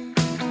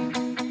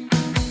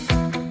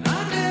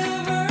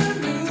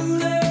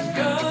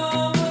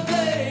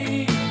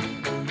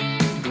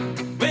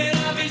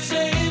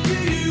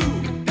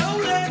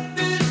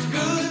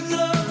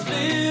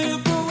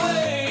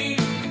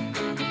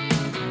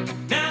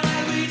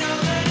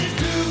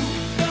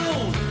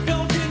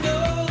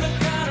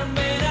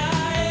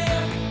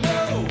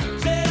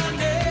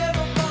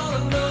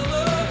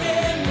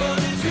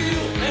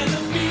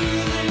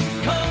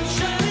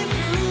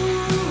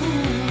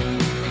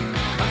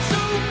 I'm so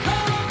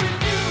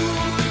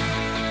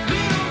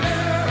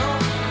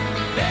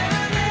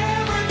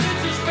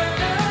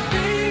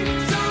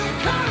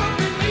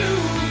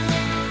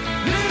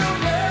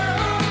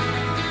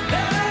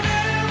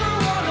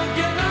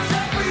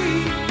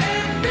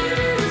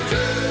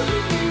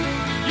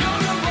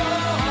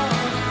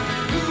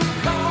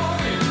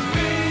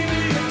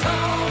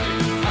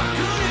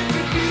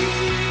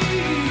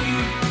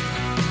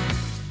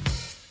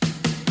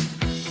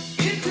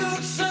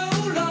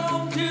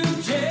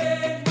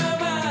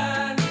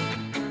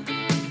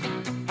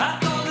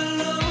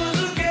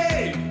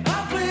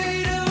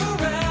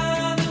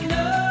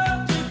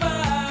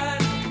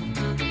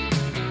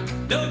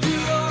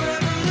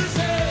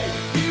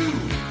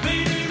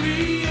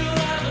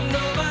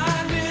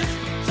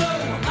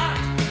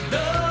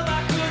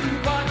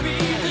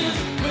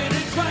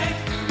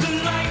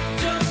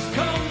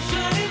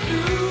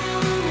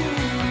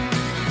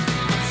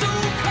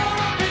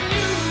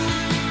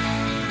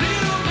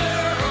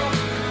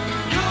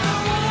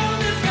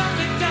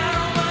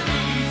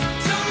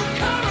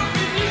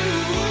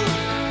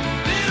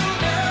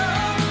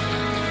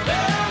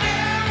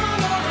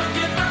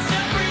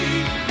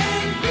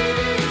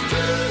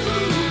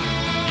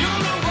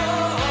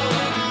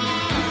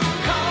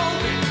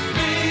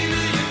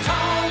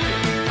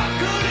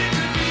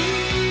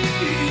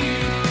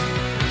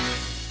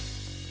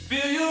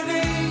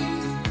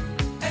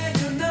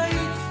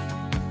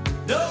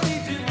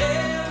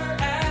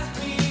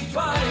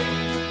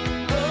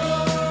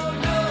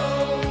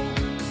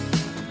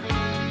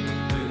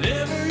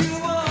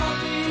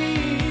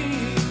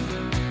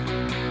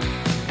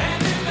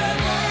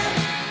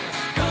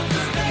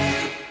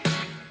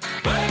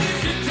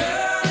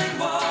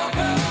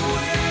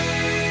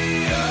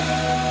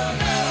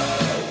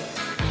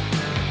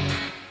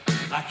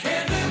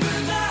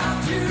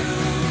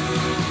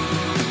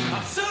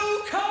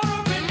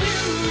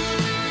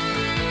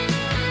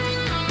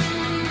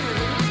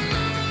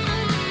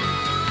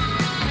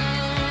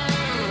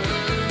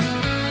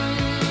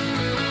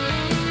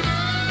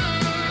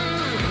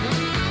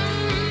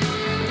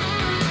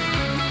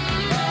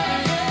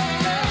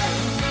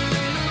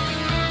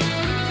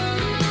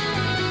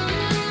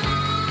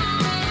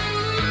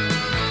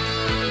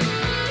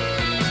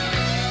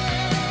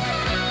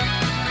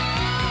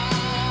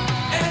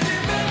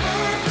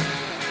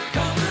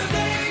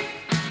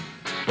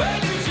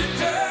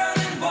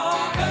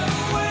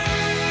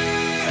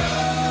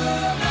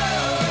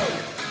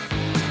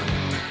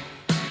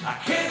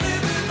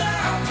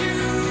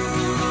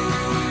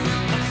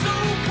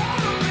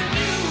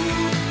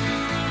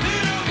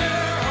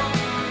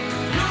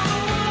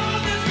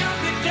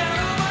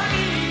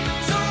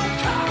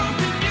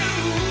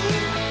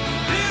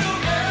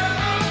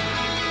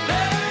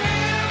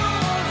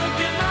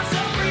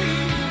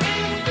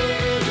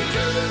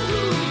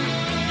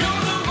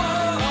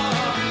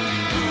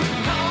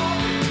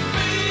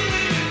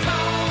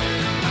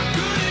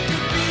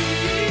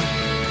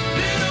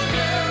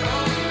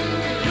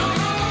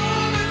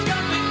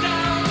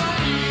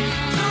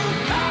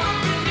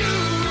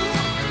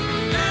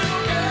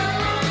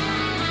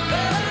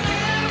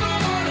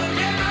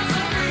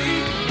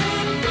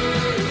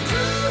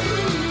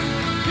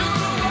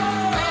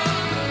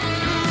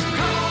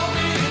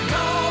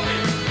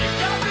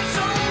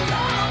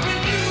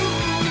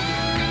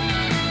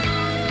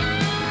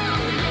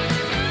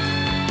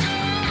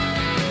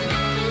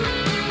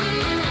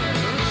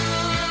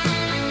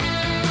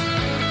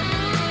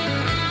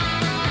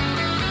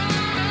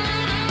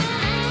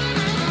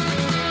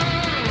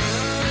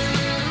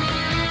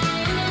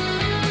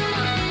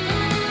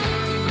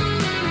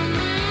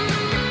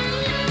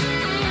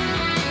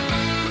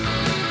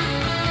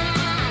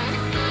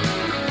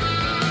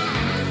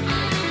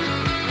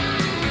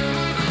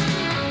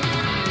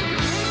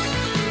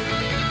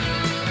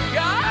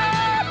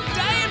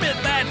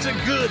That's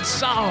a good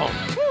song.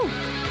 Woo.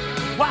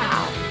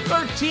 Wow.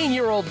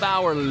 13-year-old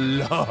Bauer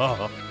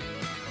loved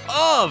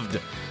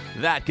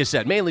that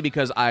cassette, mainly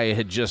because I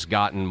had just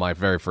gotten my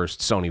very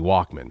first Sony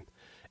Walkman,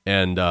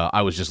 and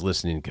I was just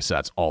listening to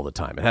cassettes all the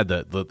time. It had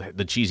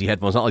the cheesy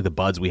headphones, not like the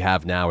Buds we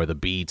have now or the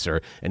Beats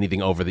or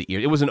anything over the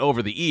ear. It wasn't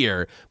over the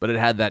ear, but it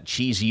had that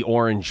cheesy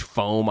orange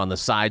foam on the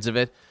sides of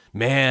it.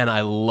 Man,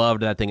 I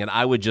loved that thing, and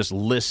I would just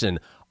listen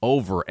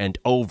over and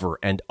over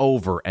and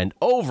over and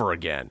over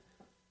again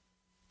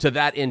to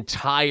that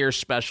entire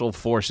Special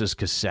Forces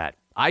cassette.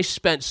 I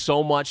spent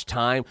so much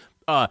time.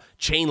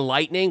 Chain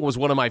Lightning was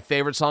one of my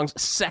favorite songs.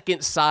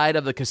 Second side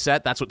of the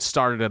cassette, that's what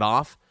started it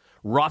off.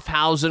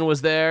 Roughhausen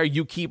was there.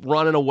 You Keep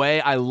Running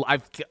Away. I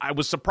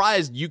was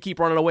surprised You Keep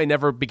Running Away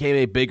never became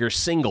a bigger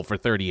single for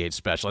 38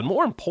 Special. And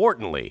more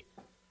importantly,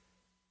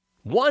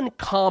 one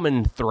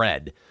common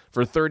thread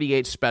for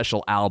 38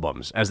 Special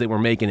albums as they were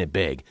making it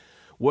big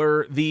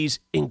were these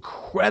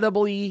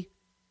incredibly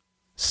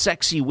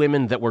sexy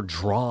women that were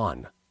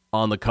drawn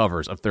on the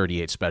covers of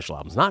 38 Special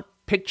albums. Not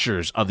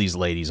pictures of these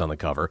ladies on the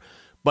cover,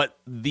 but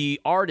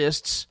the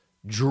artists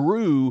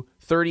drew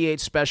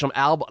 38 Special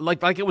album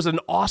like it was an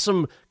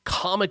awesome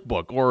comic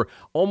book or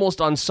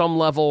almost on some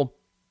level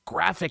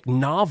graphic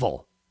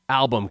novel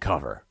album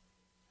cover.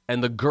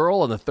 And the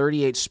girl on the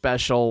 38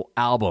 Special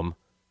album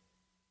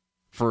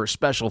for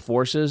Special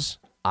Forces,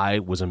 I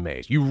was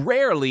amazed. You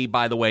rarely,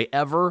 by the way,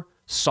 ever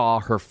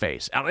saw her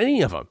face on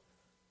any of them.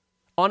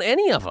 On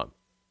any of them.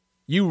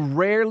 You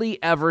rarely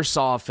ever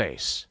saw a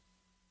face.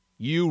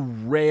 You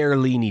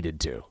rarely needed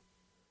to.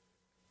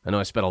 I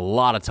know I spent a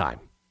lot of time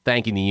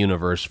thanking the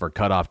universe for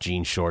cut-off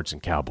jean shorts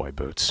and cowboy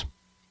boots.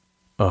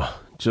 Oh,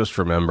 just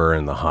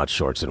remembering the hot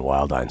shorts and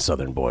Wild-Eyed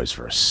Southern Boys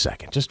for a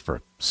second. Just for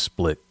a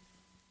split.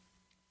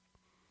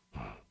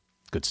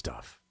 Good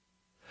stuff.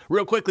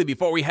 Real quickly,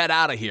 before we head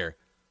out of here,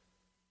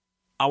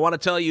 I want to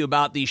tell you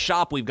about the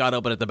shop we've got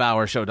open at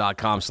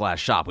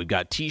thebowershow.com/shop. We've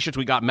got t-shirts.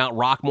 We got Mount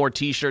Rockmore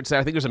t-shirts there.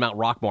 I think there's a Mount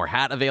Rockmore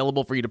hat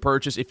available for you to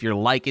purchase. If you're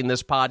liking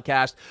this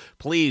podcast,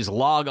 please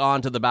log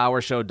on to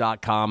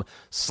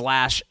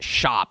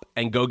thebowershow.com/shop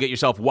and go get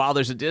yourself, while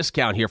there's a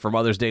discount here for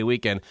Mother's Day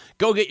weekend,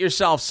 go get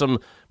yourself some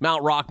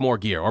Mount Rockmore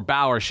gear or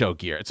Bower Show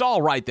gear. It's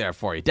all right there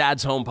for you.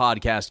 Dad's Home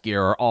Podcast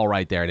gear are all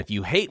right there. And if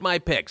you hate my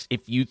picks,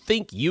 if you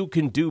think you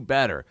can do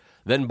better,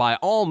 then by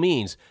all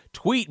means,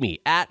 tweet me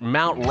at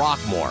Mount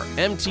Rockmore,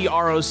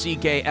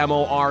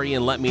 MTROCKMORE,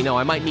 and let me know.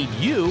 I might need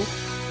you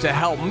to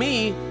help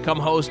me come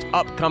host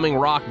upcoming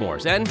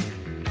Rockmores. And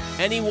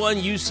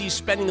anyone you see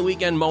spending the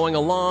weekend mowing a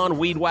lawn,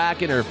 weed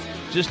whacking, or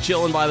just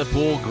chilling by the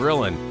pool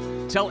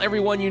grilling, tell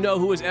everyone you know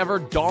who has ever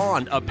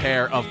donned a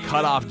pair of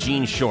cut-off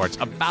jean shorts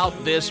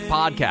about this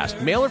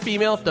podcast. Male or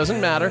female, doesn't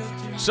matter.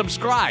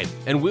 Subscribe,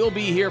 and we'll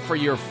be here for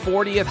your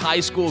 40th high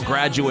school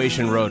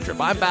graduation road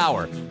trip. I'm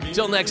Bauer.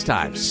 Till next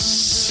time,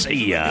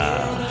 see ya.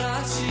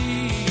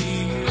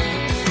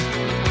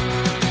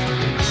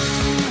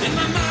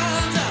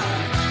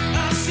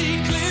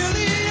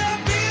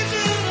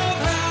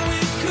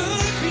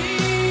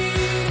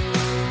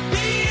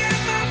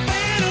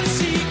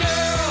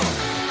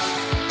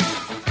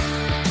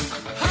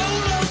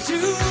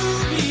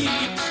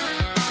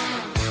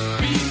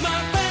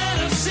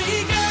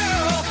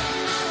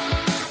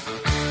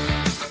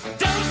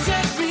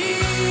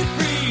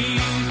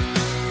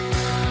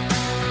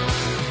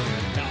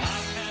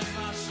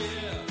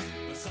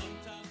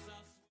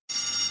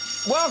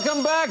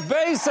 Welcome back,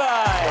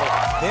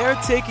 Bayside. They're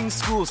taking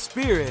school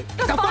spirit.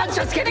 The fun's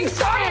just getting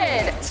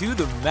started. To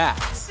the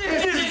max.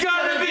 This is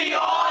gonna be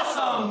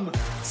awesome.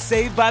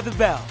 Saved by the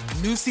Bell.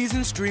 New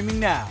season streaming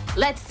now.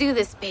 Let's do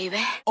this, baby.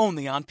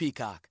 Only on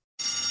Peacock.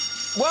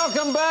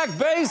 Welcome back,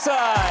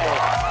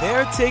 Bayside.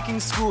 They're taking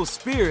school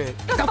spirit.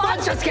 The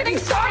fun's just getting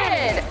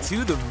started.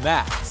 To the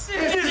max.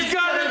 This is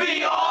gonna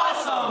be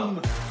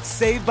awesome.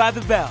 Saved by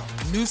the Bell.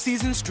 New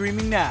season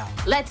streaming now.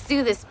 Let's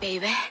do this,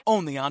 baby.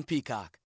 Only on Peacock.